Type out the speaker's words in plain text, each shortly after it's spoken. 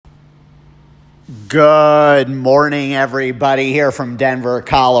Good morning, everybody, here from Denver,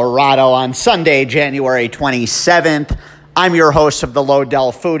 Colorado on Sunday, January 27th. I'm your host of the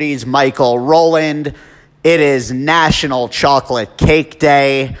Lodell Foodies, Michael Rowland. It is National Chocolate Cake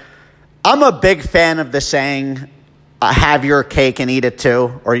Day. I'm a big fan of the saying, have your cake and eat it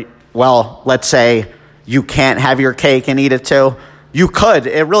too. Or, well, let's say you can't have your cake and eat it too. You could.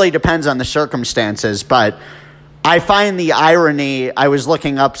 It really depends on the circumstances, but I find the irony. I was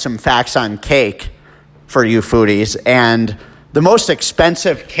looking up some facts on cake for you foodies, and the most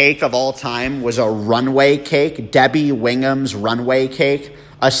expensive cake of all time was a runway cake, Debbie Wingham's runway cake,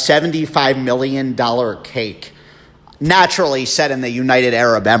 a $75 million cake, naturally set in the United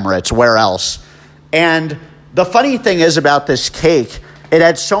Arab Emirates, where else? And the funny thing is about this cake, it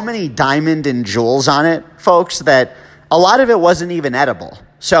had so many diamond and jewels on it, folks, that a lot of it wasn't even edible.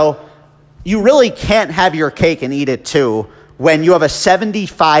 So you really can't have your cake and eat it too when you have a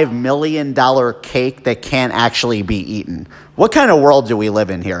 $75 million cake that can't actually be eaten. What kind of world do we live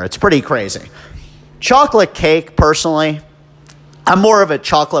in here? It's pretty crazy. Chocolate cake, personally, I'm more of a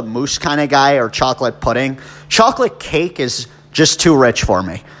chocolate mousse kind of guy, or chocolate pudding. Chocolate cake is just too rich for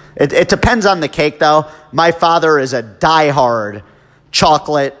me. It depends on the cake, though. My father is a diehard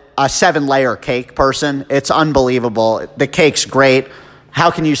chocolate, a 7-layer cake person. It's unbelievable. The cake's great. How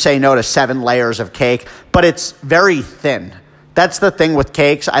can you say no to 7 layers of cake? But it's very thin. That's the thing with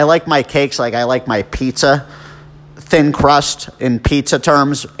cakes. I like my cakes like I like my pizza. Thin crust in pizza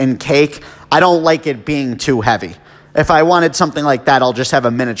terms. In cake, I don't like it being too heavy. If I wanted something like that, I'll just have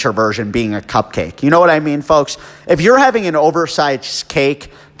a miniature version being a cupcake. You know what I mean, folks? If you're having an oversized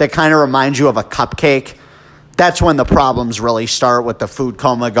cake that kind of reminds you of a cupcake, that's when the problems really start with the food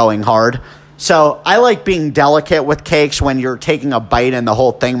coma going hard. So I like being delicate with cakes when you're taking a bite and the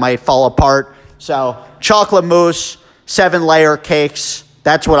whole thing might fall apart. So chocolate mousse, 7-layer cakes,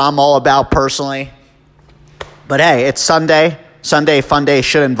 that's what I'm all about personally. But hey, it's Sunday. Sunday fun day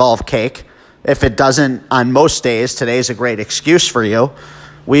should involve cake. If it doesn't on most days, today's a great excuse for you.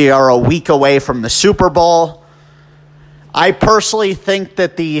 We are a week away from the Super Bowl. I personally think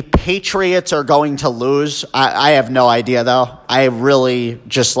that the Patriots are going to lose. I have no idea, though. I really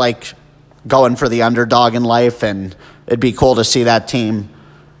just like going for the underdog in life, and it'd be cool to see that team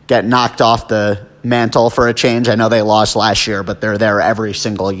get knocked off the mantle for a change. I know they lost last year, but they're there every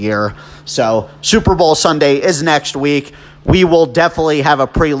single year. So Super Bowl Sunday is next week. We will definitely have a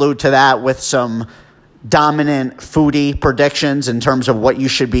prelude to that with some dominant foodie predictions in terms of what you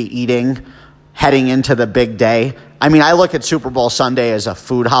should be eating heading into the big day. I mean, I look at Super Bowl Sunday as a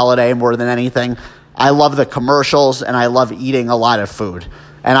food holiday more than anything. I love the commercials, and I love eating a lot of food.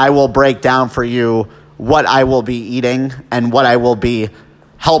 And I will break down for you what I will be eating and what I will be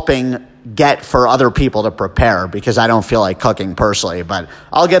helping get for other people to prepare, because I don't feel like cooking personally. But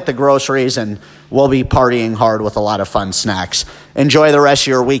I'll get the groceries, and we'll be partying hard with a lot of fun snacks. Enjoy the rest of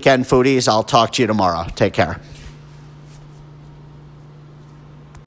your weekend, foodies. I'll talk to you tomorrow. Take care.